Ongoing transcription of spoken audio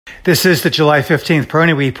This is the July 15th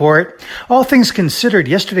Peroni Report. All things considered,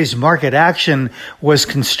 yesterday's market action was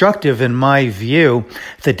constructive in my view.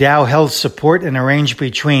 The Dow held support in a range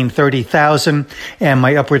between 30,000 and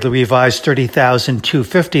my upwardly revised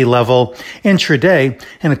 30,250 level intraday,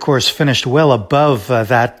 and of course finished well above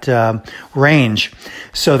that range.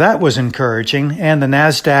 So that was encouraging. And the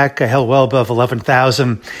NASDAQ held well above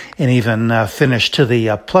 11,000 and even finished to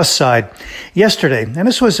the plus side yesterday. And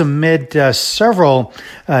this was amid several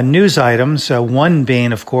news items, one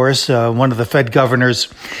being, of course, one of the Fed governors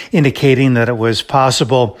indicating that it was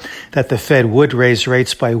possible that the Fed would raise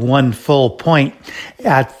rates by 1 full point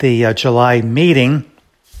at the July meeting.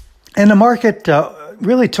 And the market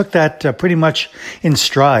really took that pretty much in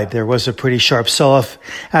stride. There was a pretty sharp sell-off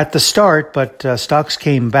at the start, but stocks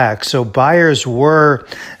came back. So buyers were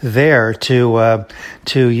there to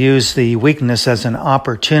use the weakness as an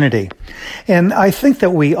opportunity. And I think that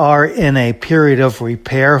we are in a period of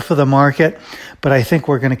repair for the market, but I think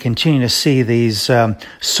we're going to continue to see these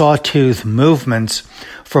sawtooth movements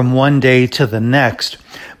from one day to the next.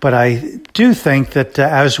 But I do think that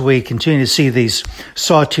as we continue to see these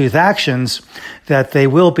sawtooth actions, that they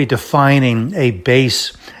will be defining a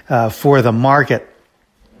base for the market.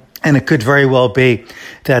 And it could very well be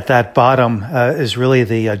that that bottom is really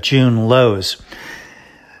the June lows.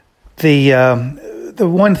 The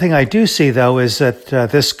one thing I do see, though, is that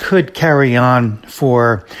this could carry on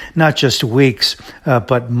for not just weeks,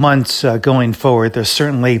 but months going forward. There's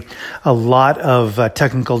certainly a lot of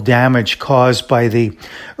technical damage caused by the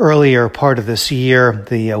earlier part of this year,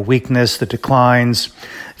 the weakness, the declines,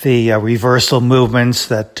 the reversal movements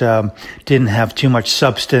that didn't have too much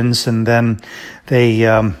substance, and then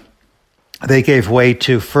they gave way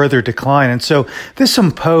to further decline. And so this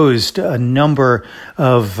imposed a number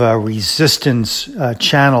of resistance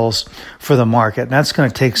channels for the market. And that's going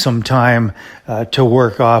to take some time to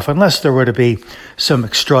work off, unless there were to be some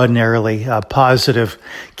extraordinarily positive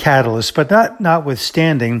catalyst. But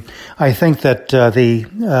notwithstanding, I think that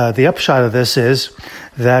the upshot of this is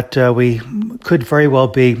that we could very well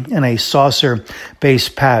be in a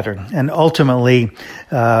saucer-based pattern. And ultimately,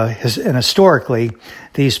 and historically,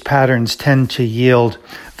 these patterns tend to yield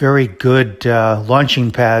very good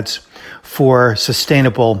launching pads for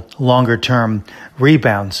sustainable longer-term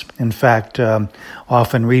rebounds. In fact,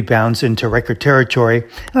 often rebounds into record territory.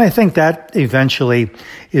 And I think that eventually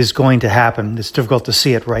is going to happen. It's difficult to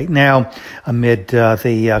see it right now amid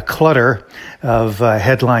the clutter of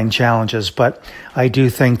headline challenges. But I do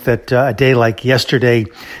think that a day like yesterday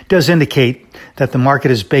does indicate that the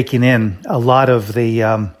market is baking in a lot of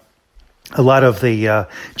the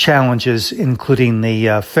challenges, including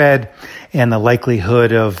the Fed and the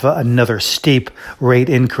likelihood of another steep rate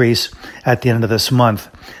increase at the end of this month.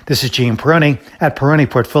 This is Gene Peroni at Peroni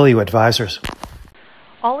Portfolio Advisors.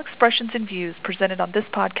 All expressions and views presented on this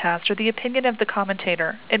podcast are the opinion of the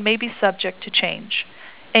commentator and may be subject to change.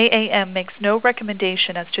 AAM makes no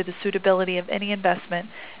recommendation as to the suitability of any investment.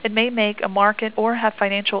 It may make a market or have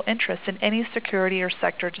financial interest in any security or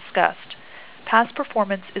sector discussed. Past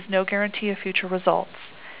performance is no guarantee of future results.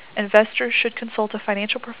 Investors should consult a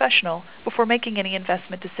financial professional before making any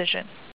investment decision.